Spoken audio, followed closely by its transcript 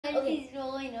Okay. He's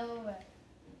rolling over.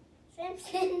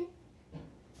 Sampson.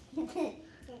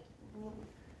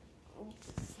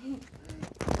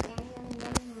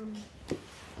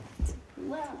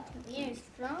 Wow, you're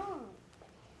strong.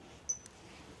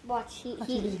 Watch, he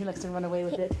likes to run away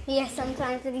with it. Yeah,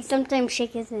 sometimes, and he sometimes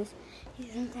shakes his. He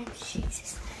sometimes shakes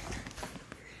his.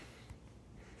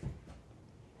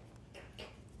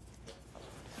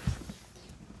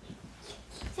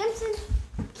 Sampson.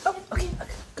 Oh, okay,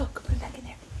 go put him back in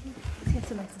there.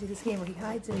 Sampson likes to do this game where he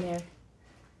hides in there,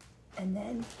 and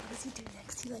then what does he do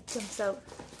next? He like jumps out.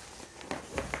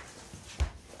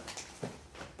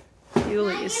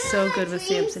 Yuli is so good with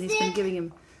Sampson. He's been giving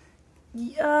him.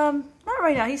 Not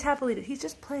right now. He's happily. He's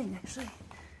just playing actually.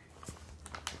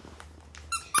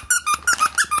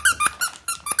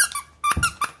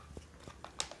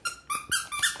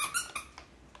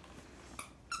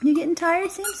 You getting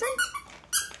tired, Sampson?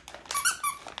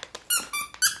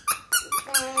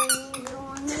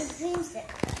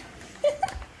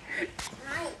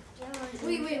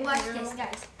 Wait, watch this,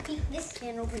 guys. Keep this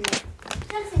can open it.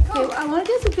 Okay, well, I want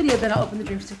to do some video, then I'll open the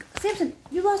dreamstick. Sampson,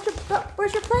 you lost your.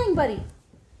 Where's your playing buddy?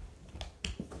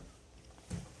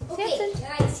 Okay, Sampson.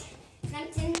 guys.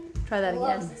 Sampson. Try that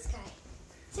again. This guy.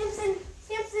 Sampson.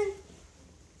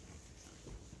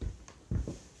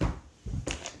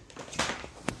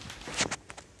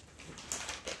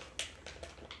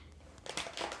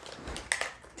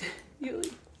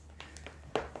 Yuli.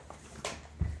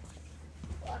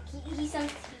 He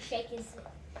sometimes shakes his.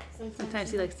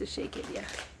 Sometimes he likes to shake it, yeah.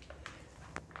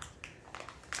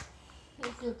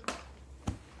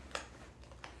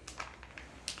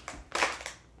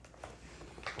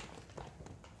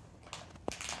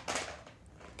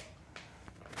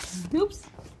 Oops.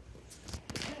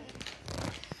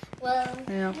 Well,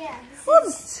 yeah.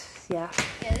 Yeah,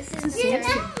 this is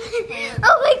Sampson.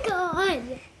 Oh my god!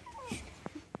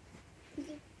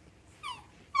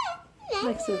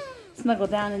 Likes to snuggle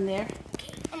down in there.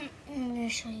 I'm gonna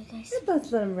show you guys. You're about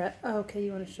to let him rest. Oh, okay,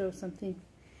 you want to show something?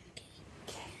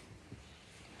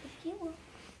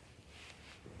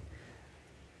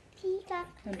 Peacock.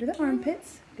 Under the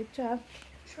armpits. Good job.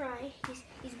 Try.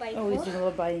 He's biting. Oh, he's doing a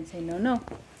little biting. Say no.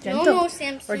 Gentle. No,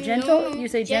 Sampson. Or gentle. No. You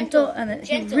say gentle, and then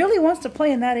he really wants to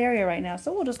play in that area right now,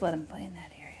 so we'll just let him play in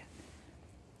that area.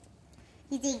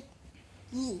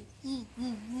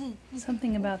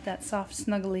 Something about that soft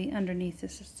snuggly underneath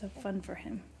is just so fun for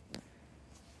him.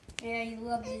 Yeah, he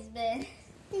loves his bed.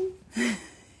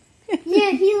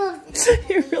 Yeah, he loves it.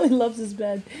 He really loves his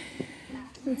bed.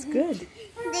 That's good.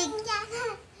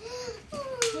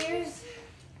 Here's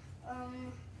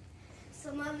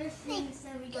some other things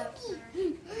that we got for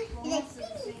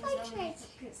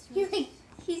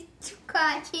he's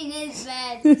scratching his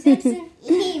bed. Sampson,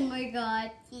 oh my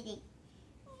god.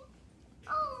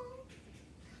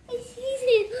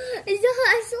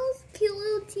 I saw his cute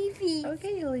little teeth.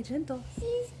 Okay, Yuli, gentle.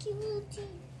 His cute little teeth.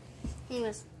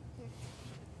 Anyways.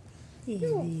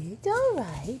 It's all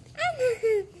right.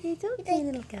 It's okay,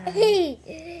 little guy.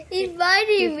 Hey, he's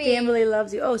biting me. His family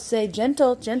loves you. Oh, say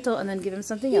gentle, and then give him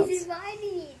something else. He's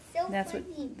biting me. It's so That's funny.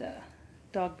 what the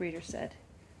dog breeder said.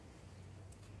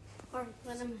 Or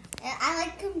let him. I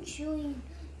like him chewing.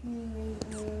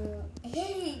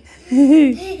 Hey.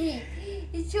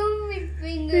 He's showing me his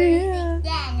finger.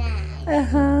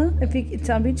 Yeah. If you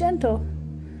tell me gentle,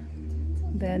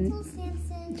 then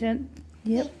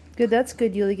Yep. Good. That's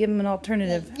good, Yuli. Give him an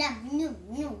alternative. No.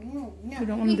 You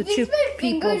don't want him to chew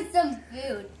people. Some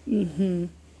food. Mm-hmm.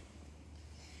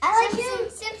 I like him.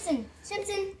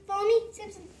 Sampson, follow me.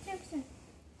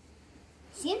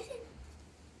 Sampson.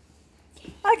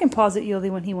 I can pause it, Yuli,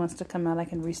 when he wants to come out. I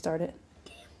can restart it.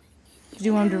 Do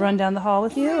you want him to run down the hall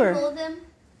with you, or? Hold him.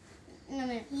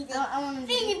 No, I want him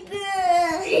to.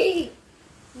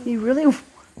 He really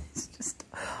is just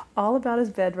all about his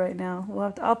bed right now. We'll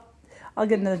have to, I'll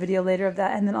get another video later of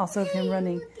that, and then also of him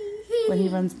running when he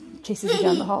runs, chases you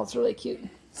down the hall. It's really cute.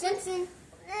 Sampson.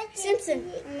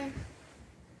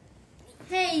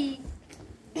 Hey.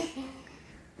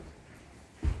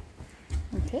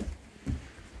 Okay.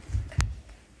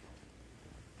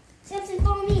 Sampson,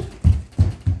 follow me.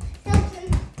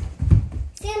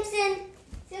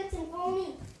 Sampson, follow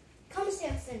me. Come,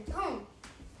 Sampson, come.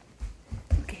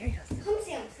 Okay, here he goes. Come,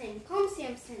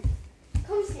 Sampson.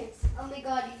 Oh my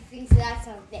god, he thinks that's a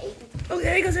bait. Oh,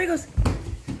 there he goes.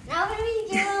 Now can we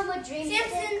give him a dream?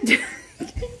 Sampson!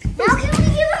 Now can we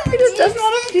give him a He just doesn't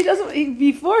want him.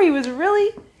 Before he was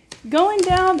really going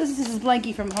down. This is his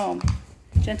blankie from home.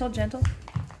 Gentle.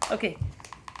 Okay.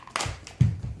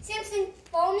 Sampson,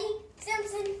 follow me.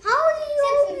 Sampson, how do you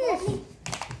hold this?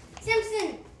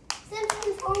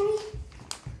 Sampson, follow me.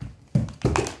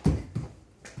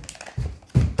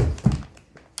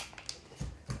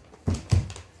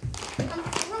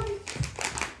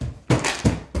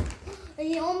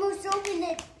 He almost opened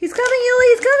it. He's coming, Yuli.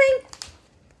 He's coming.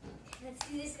 Let's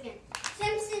do this again.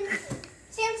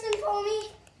 Sampson, for me.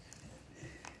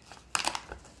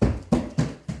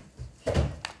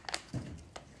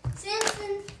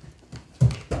 Sampson.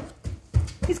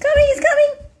 He's coming. He's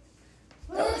coming.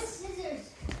 Where's the scissors?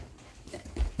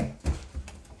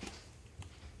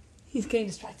 He's getting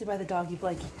distracted by the doggy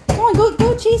blanket. Come on,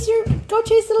 go chase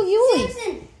little Yuli.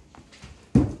 Sampson.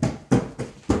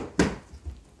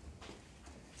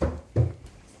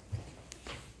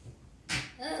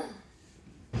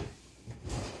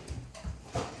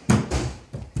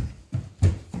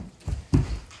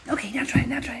 Okay,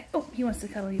 now try it. Oh, he wants to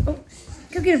cuddle you. Oh,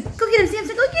 go get him,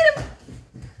 Sampson, go get him.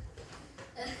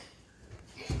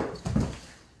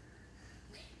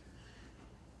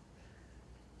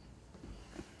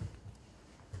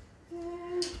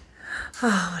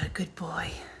 Oh, what a good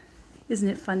boy. Isn't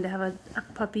it fun to have a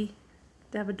puppy,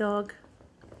 to have a dog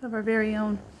of our very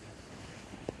own?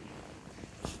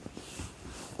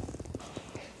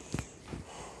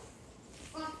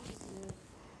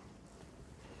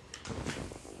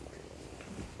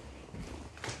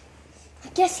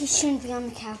 I guess he shouldn't be on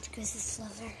the couch because it's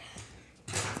leather.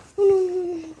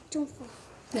 No, don't fall.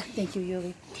 Yeah, thank you,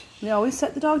 Yuli. We always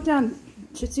set the dog down.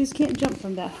 Shih Tzus can't jump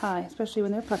from that high, especially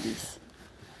when they're puppies.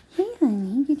 Hey,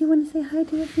 honey, did you want to say hi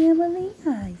to the family?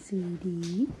 Hi,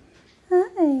 sweetie.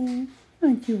 Hi.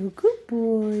 Aren't you a good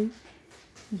boy?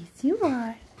 Yes, you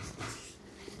are.